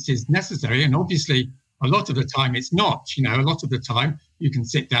disobedience is necessary, and obviously a lot of the time it's not, you know, a lot of the time you can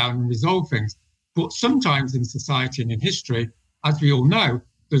sit down and resolve things. But sometimes in society and in history, as we all know,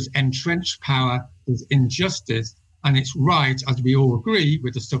 there's entrenched power, there's injustice, and it's right, as we all agree,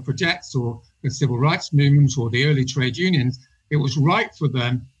 with the suffragettes or the civil rights movements or the early trade unions, it was right for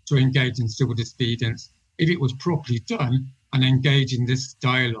them to engage in civil disobedience if it was properly done and engage in this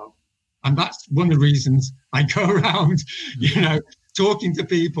dialogue. And that's one of the reasons I go around, you know, talking to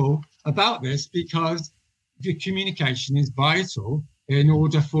people about this, because the communication is vital in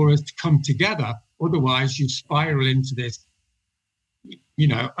order for us to come together. Otherwise, you spiral into this, you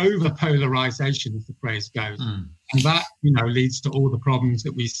know, over-polarization, as the phrase goes. And that, you know, leads to all the problems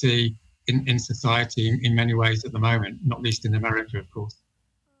that we see in society in many ways at the moment, not least in America, of course.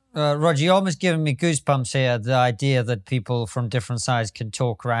 Roger, you're almost giving me goosebumps here, the idea that people from different sides can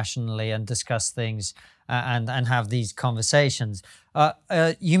talk rationally and discuss things and have these conversations.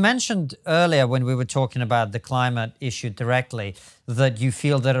 You mentioned earlier when we were talking about the climate issue directly that you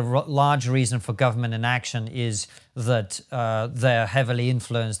feel that a large reason for government inaction is that they're heavily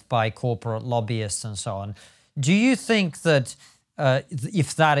influenced by corporate lobbyists and so on. Do you think that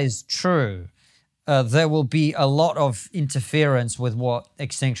if that is true, there will be a lot of interference with what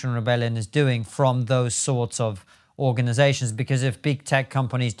Extinction Rebellion is doing from those sorts of organizations? Because if big tech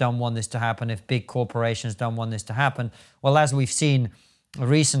companies don't want this to happen, if big corporations don't want this to happen, well, as we've seen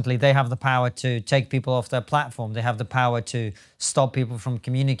recently, they have the power to take people off their platform. They have the power to stop people from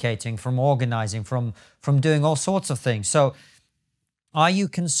communicating, from organizing, from doing all sorts of things. So are you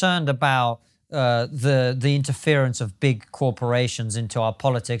concerned about the interference of big corporations into our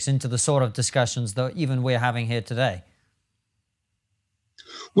politics, into the sort of discussions that even we're having here today?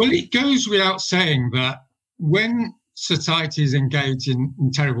 Well, it goes without saying that when societies engage in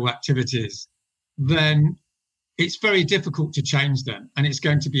terrible activities, then it's very difficult to change them, and it's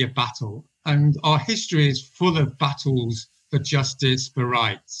going to be a battle. And our history is full of battles for justice, for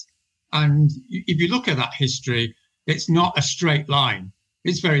rights. And if you look at that history, it's not a straight line.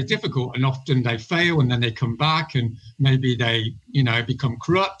 It's very difficult, and often they fail and then they come back, and maybe they, you know, become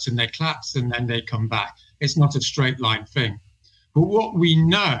corrupt and they collapse and then they come back. It's not a straight line thing. But what we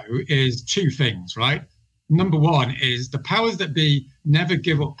know is two things, right? Number one is the powers that be never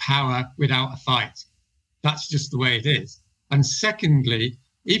give up power without a fight. That's just the way it is. And secondly,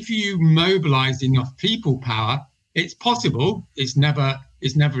 if you mobilize enough people power, it's possible. It's never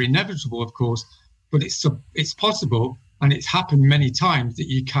inevitable, of course, but it's possible. And it's happened many times that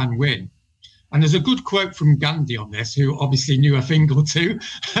you can win. And there's a good quote from Gandhi on this, who obviously knew a thing or two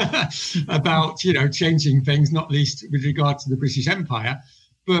about, you know, changing things, not least with regard to the British Empire.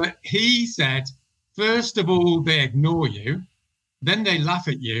 But he said, first of all, they ignore you, then they laugh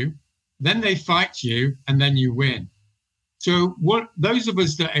at you, then they fight you, and then you win. So what those of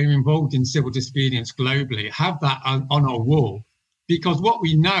us that are involved in civil disobedience globally have that on our wall, because what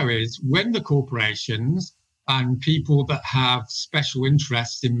we know is when the corporations and people that have special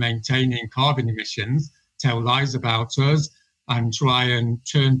interests in maintaining carbon emissions tell lies about us and try and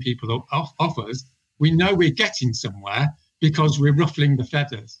turn people off us, we know we're getting somewhere because we're ruffling the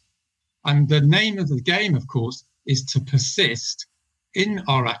feathers. And the name of the game, of course, is to persist in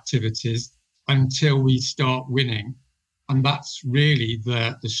our activities until we start winning. And that's really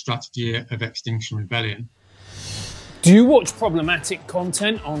the strategy of Extinction Rebellion. Do you watch problematic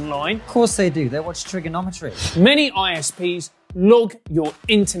content online? Of course they do. They watch TRIGGERnometry. Many ISPs log your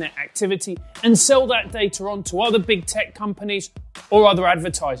internet activity and sell that data on to other big tech companies or other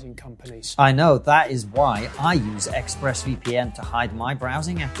advertising companies. I know, that is why I use ExpressVPN to hide my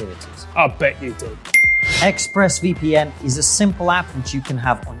browsing activities. I bet you do. ExpressVPN is a simple app which you can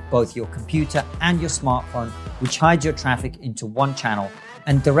have on both your computer and your smartphone, which hides your traffic into one channel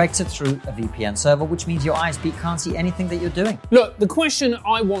and directs it through a VPN server, which means your ISP can't see anything that you're doing. Look, the question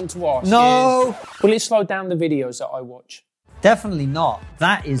I want to ask is, will it slow down the videos that I watch? Definitely not.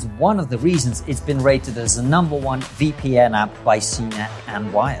 That is one of the reasons it's been rated as the #1 VPN app by CNET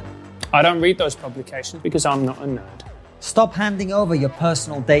and Wired. I don't read those publications because I'm not a nerd. Stop handing over your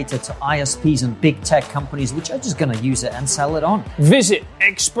personal data to ISPs and big tech companies which are just going to use it and sell it on. Visit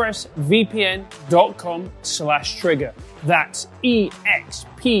expressvpn.com/trigger. That's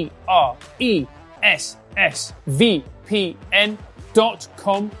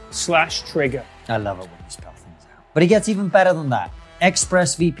expressvpn.com/trigger. I love it when you spell things out. But it gets even better than that.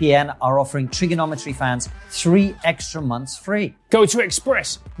 ExpressVPN are offering TRIGGERnometry fans 3 extra months free. Go to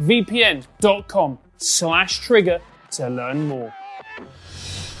expressvpn.com/trigger to learn more.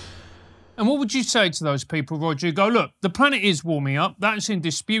 And what would you say to those people, Roger, who go, look, the planet is warming up, that's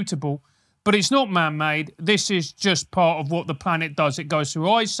indisputable, but it's not man-made. This is just part of what the planet does. It goes through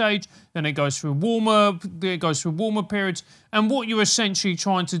ice age, then it goes through warmer periods, and what you're essentially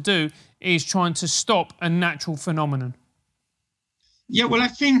trying to do is trying to stop a natural phenomenon. Yeah, well, I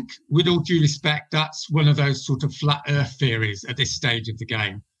think, with all due respect, that's one of those sort of flat earth theories at this stage of the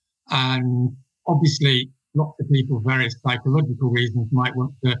game. And obviously, lots of people, for various psychological reasons, might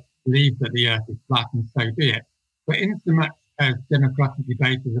want to believe that the earth is flat, and so be it. But in so much as democratic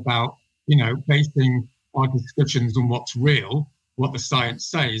debate is about, basing our discussions on what's real, what the science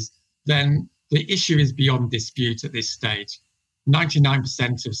says, then the issue is beyond dispute at this stage.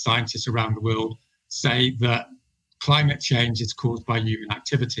 99% of scientists around the world say that climate change is caused by human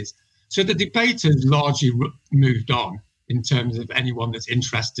activities. So the debate has largely moved on in terms of anyone that's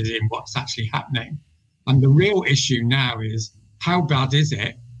interested in what's actually happening. And the real issue now is, how bad is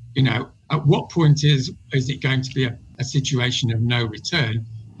it? At what point is it going to be a situation of no return?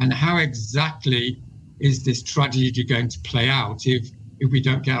 And how exactly is this tragedy going to play out if we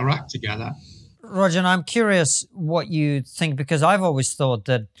don't get our act together? Roger, I'm curious what you think, because I've always thought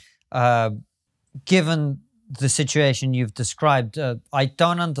that given the situation you've described, I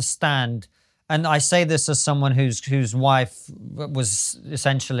don't understand, and I say this as someone whose wife was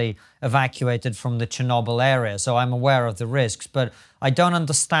essentially evacuated from the Chernobyl area, so I'm aware of the risks, but I don't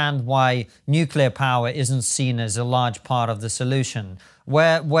understand why nuclear power isn't seen as a large part of the solution.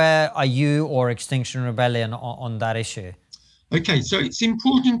 Where are you or Extinction Rebellion on that issue? Okay, so it's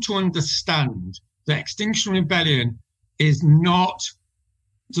important to understand that Extinction Rebellion does not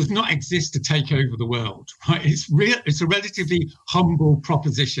exist to take over the world, right? It's a relatively humble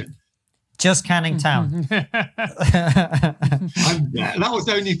proposition. Just Canning Town. That was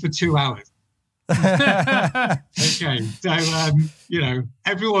only for 2 hours. Okay, so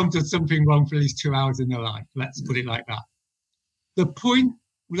everyone does something wrong for at least 2 hours in their life. Let's put it like that. The point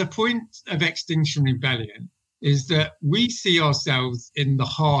of Extinction Rebellion is that we see ourselves in the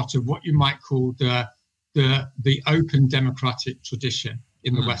heart of what you might call the open democratic tradition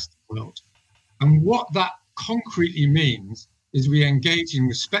in the Western world. And what that concretely means is we engage in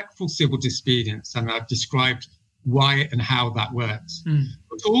respectful civil disobedience, and I've described why and how that works.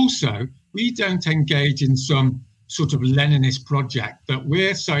 But also, we don't engage in some sort of Leninist project that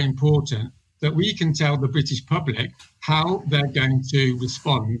we're so important that we can tell the British public how they're going to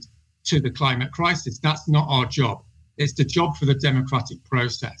respond to the climate crisis. That's not our job. It's the job for the democratic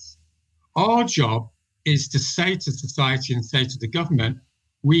process. Our job is to say to society and say to the government,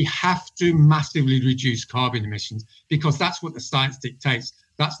 we have to massively reduce carbon emissions, because that's what the science dictates.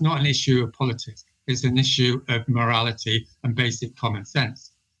 That's not an issue of politics. It's an issue of morality and basic common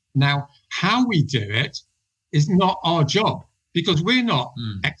sense. Now, how we do it is not our job, because we're not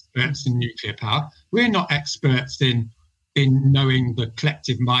experts in nuclear power. We're not experts in knowing the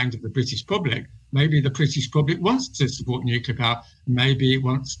collective mind of the British public. Maybe the British public wants to support nuclear power. Maybe it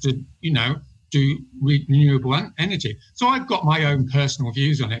wants to, do renewable energy. So I've got my own personal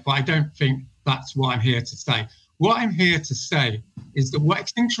views on it, but I don't think that's what I'm here to say. What I'm here to say is that what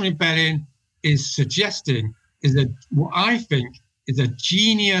Extinction Rebellion is suggesting is what I think is a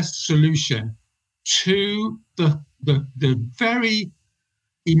genius solution to the very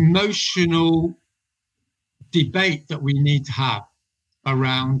emotional debate that we need to have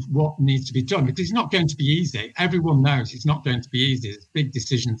around what needs to be done, because it's not going to be easy. Everyone knows it's not going to be easy. There's big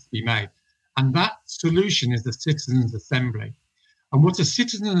decisions to be made. And that solution is the Citizens' Assembly. And what a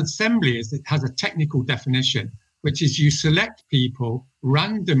Citizen Assembly is, it has a technical definition, which is you select people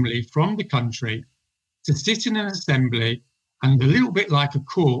randomly from the country to sit in an assembly, and a little bit like a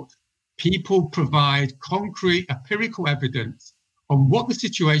court, people provide concrete empirical evidence on what the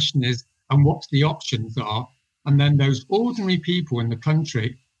situation is and what the options are. And then those ordinary people in the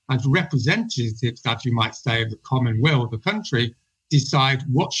country, as representatives, as you might say, of the common will of the country, decide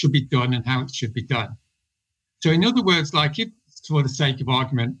what should be done and how it should be done. So in other words, like if, for the sake of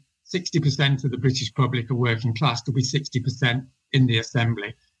argument, 60% of the British public are working class, there'll be 60% in the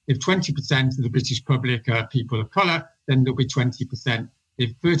assembly. If 20% of the British public are people of colour, then there'll be 20%.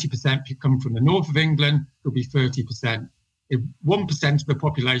 If 30% come from the north of England, there'll be 30%. If 1% of the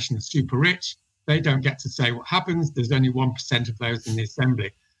population are super rich, they don't get to say what happens. There's only 1% of those in the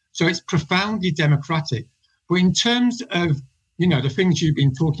assembly. So it's profoundly democratic. But in terms of, the things you've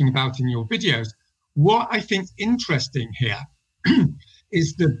been talking about in your videos, what I think is interesting here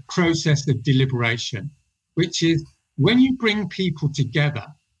is the process of deliberation, which is when you bring people together,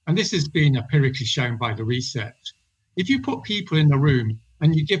 and this has been empirically shown by the research, if you put people in the room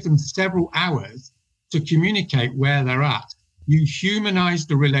and you give them several hours to communicate where they're at, you humanize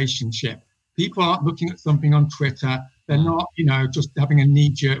the relationship. People aren't looking at something on Twitter. They're not, just having a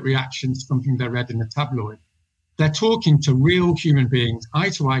knee-jerk reaction to something they read in a tabloid. They're talking to real human beings,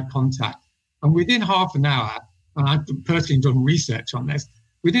 eye-to-eye contact. And within half an hour, and I've personally done research on this,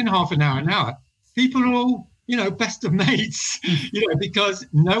 within half an hour, people are all, best of mates, because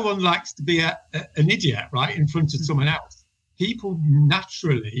no one likes to be an idiot, right, in front of someone else. People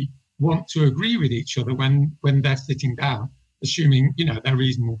naturally want to agree with each other when they're sitting down, assuming, they're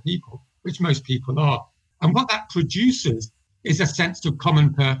reasonable people, which most people are. And what that produces is a sense of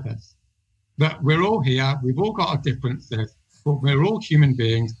common purpose, that we're all here, we've all got our differences, but we're all human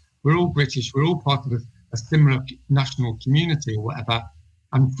beings, we're all British, we're all part of a similar national community or whatever.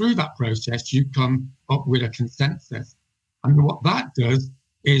 And through that process, you come up with a consensus. And what that does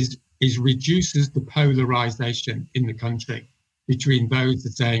is reduces the polarization in the country between those that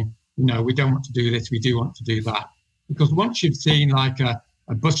are saying, we don't want to do this, we do want to do that. Because once you've seen like a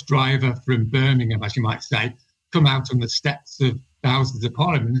bus driver from Birmingham, as you might say, come out on the steps of the Houses of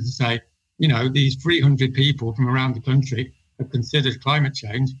Parliament and say, these 300 people from around the country have considered climate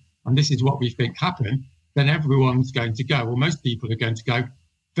change, and this is what we think happened, then everyone's going to go. Well, most people are going to go,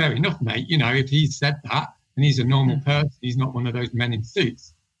 fair enough, mate. If he's said that and he's a normal person, he's not one of those men in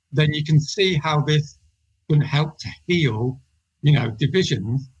suits, then you can see how this can help to heal,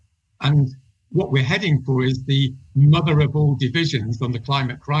 divisions. And what we're heading for is the mother of all divisions on the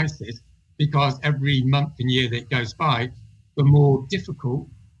climate crisis, because every month and year that goes by, the more difficult,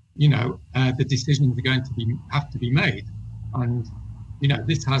 the decisions are going to have to be made. And,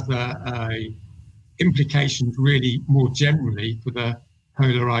 this has a implications really more generally for the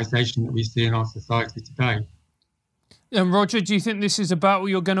polarization that we see in our society today. And Roger, do you think this is a battle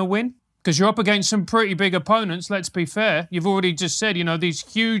you're going to win? Because you're up against some pretty big opponents, let's be fair. You've already just said, these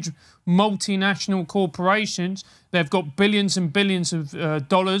huge multinational corporations, they've got billions and billions of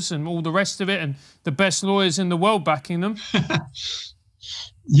dollars and all the rest of it, and the best lawyers in the world backing them.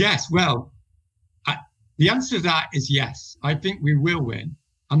 Yes, well, the answer to that is yes. I think we will win.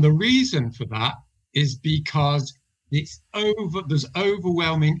 And the reason for that is because there's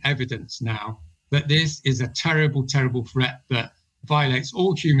overwhelming evidence now that this is a terrible, terrible threat that violates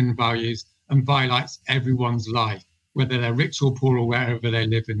all human values and violates everyone's life, whether they're rich or poor or wherever they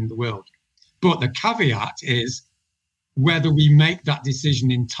live in the world. But the caveat is whether we make that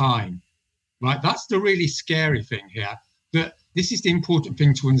decision in time, right? That's the really scary thing here, that this is the important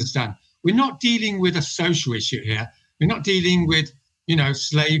thing to understand. We're not dealing with a social issue here. We're not dealing with,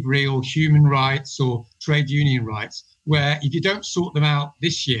 slavery or human rights or trade union rights, where if you don't sort them out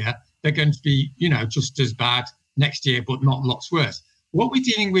this year, they're going to be, just as bad next year, but not lots worse. What we're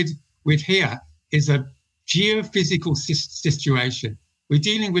dealing with here is a geophysical situation. We're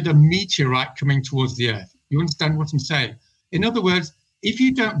dealing with a meteorite coming towards the Earth. You understand what I'm saying? In other words, if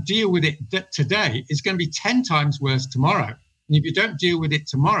you don't deal with it today, it's going to be 10 times worse tomorrow. And if you don't deal with it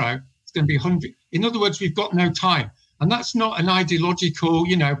tomorrow, it's going to be 100. In other words, we've got no time. And that's not an ideological,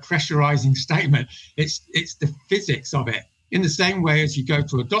 pressurizing statement. It's the physics of it. In the same way as you go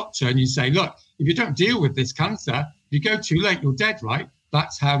to a doctor and you say, look, if you don't deal with this cancer, if you go too late, you're dead, right?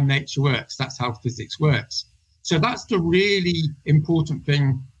 That's how nature works. That's how physics works. So that's the really important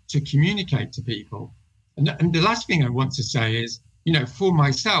thing to communicate to people. And the last thing I want to say is, you know, for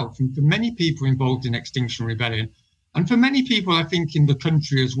myself and for many people involved in Extinction Rebellion, and for many people, I think, in the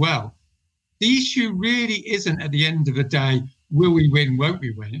country as well, the issue really isn't at the end of the day, will we win, won't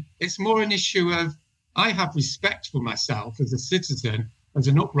we win? It's more an issue of, I have respect for myself as a citizen, as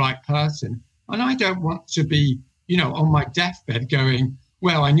an upright person, and I don't want to be, you know, on my deathbed going,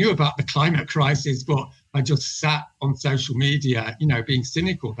 well, I knew about the climate crisis, but I just sat on social media, you know, being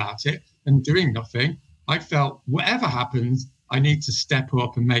cynical about it and doing nothing. I felt whatever happens, I need to step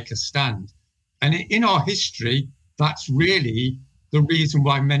up and make a stand. And in our history, that's really the reason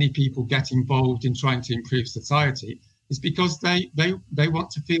why many people get involved in trying to improve society, is because they want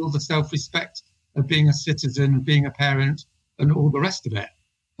to feel the self-respect of being a citizen, being a parent, and all the rest of it.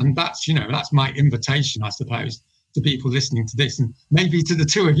 And that's, you know, that's my invitation, I suppose, to people listening to this, and maybe to the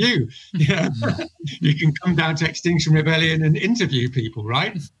two of you. You know, you can come down to Extinction Rebellion and interview people,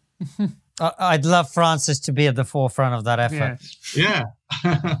 right? I'd love Francis to be at the forefront of that effort. Yeah.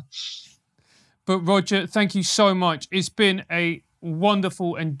 But Roger, thank you so much. It's been a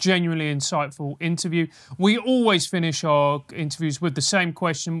wonderful and genuinely insightful interview. We always finish our interviews with the same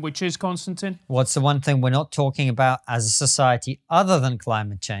question, which is, Konstantin? What's the one thing we're not talking about as a society other than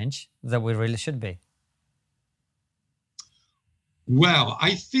climate change that we really should be? Well,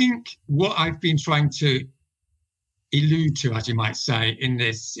 I think what I've been trying to allude to, as you might say, in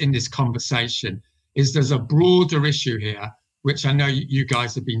this conversation, is there's a broader issue here, which I know you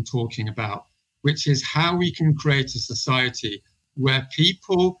guys have been talking about, which is how we can create a society where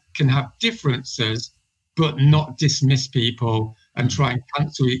people can have differences, but not dismiss people and try and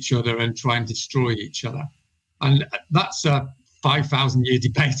cancel each other and try and destroy each other. And that's a 5,000-year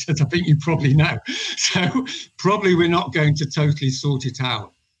debate, as I think you probably know. So probably we're not going to totally sort it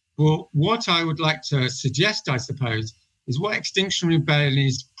out. But what I would like to suggest, I suppose, is what Extinction Rebellion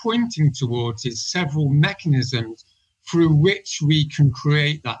is pointing towards is several mechanisms through which we can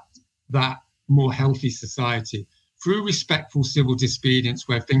create that more healthy society, through respectful civil disobedience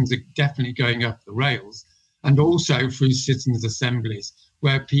where things are definitely going off the rails, and also through citizens' assemblies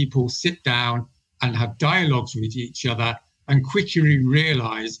where people sit down and have dialogues with each other and quickly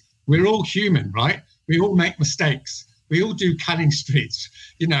realise we're all human, right? We all make mistakes. We all do Canning Streets.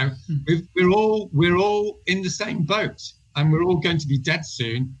 You know, we're all in the same boat, and we're all going to be dead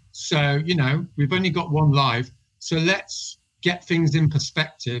soon. So, you know, we've only got one life. So let's get things in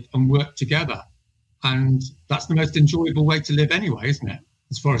perspective and work together. And that's the most enjoyable way to live anyway, isn't it?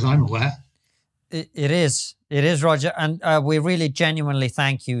 As far as I'm aware. It is, Roger. And we really genuinely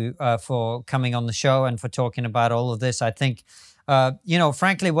thank you for coming on the show and for talking about all of this. I think, you know,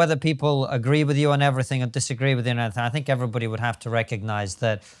 frankly, whether people agree with you on everything or disagree with you on anything, I think everybody would have to recognize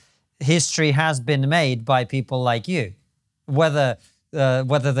that history has been made by people like you. Whether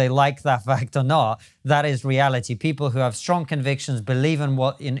they like that fact or not, that is reality. People who have strong convictions, believe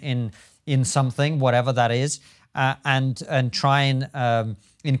in something, whatever that is, and try and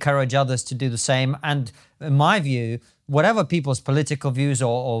encourage others to do the same. And in my view, whatever people's political views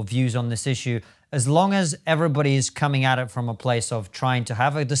or views on this issue, as long as everybody is coming at it from a place of trying to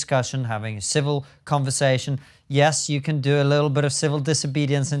have a discussion, having a civil conversation, yes, you can do a little bit of civil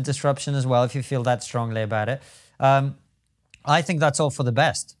disobedience and disruption as well if you feel that strongly about it. I think that's all for the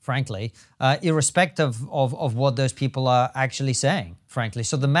best, frankly, irrespective of what those people are actually saying, frankly.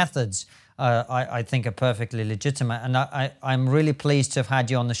 So the methods, I think, are perfectly legitimate. And I'm really pleased to have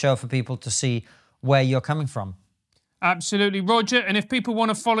had you on the show for people to see where you're coming from. Absolutely, Roger. And if people want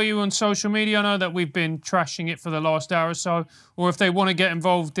to follow you on social media, I know that we've been trashing it for the last hour or so, or if they want to get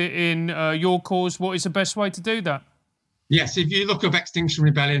involved in your cause, what is the best way to do that? Yes, if you look up Extinction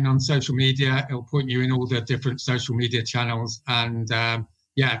Rebellion on social media, it'll point you in all the different social media channels. And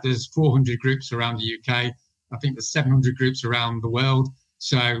yeah, there's 400 groups around the UK. I think there's 700 groups around the world.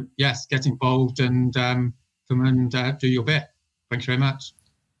 So yes, get involved and come and do your bit. Thanks very much.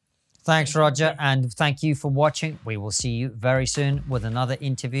 Thanks, Roger, and thank you for watching. We will see you very soon with another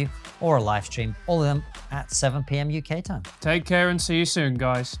interview or a live stream, all of them at 7 p.m. UK time. Take care and see you soon,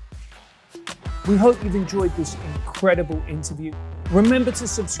 guys. We hope you've enjoyed this incredible interview. Remember to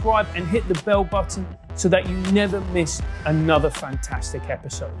subscribe and hit the bell button so that you never miss another fantastic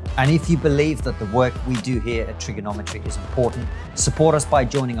episode. And if you believe that the work we do here at TRIGGERnometry is important, support us by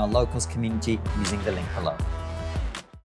joining our locals community using the link below.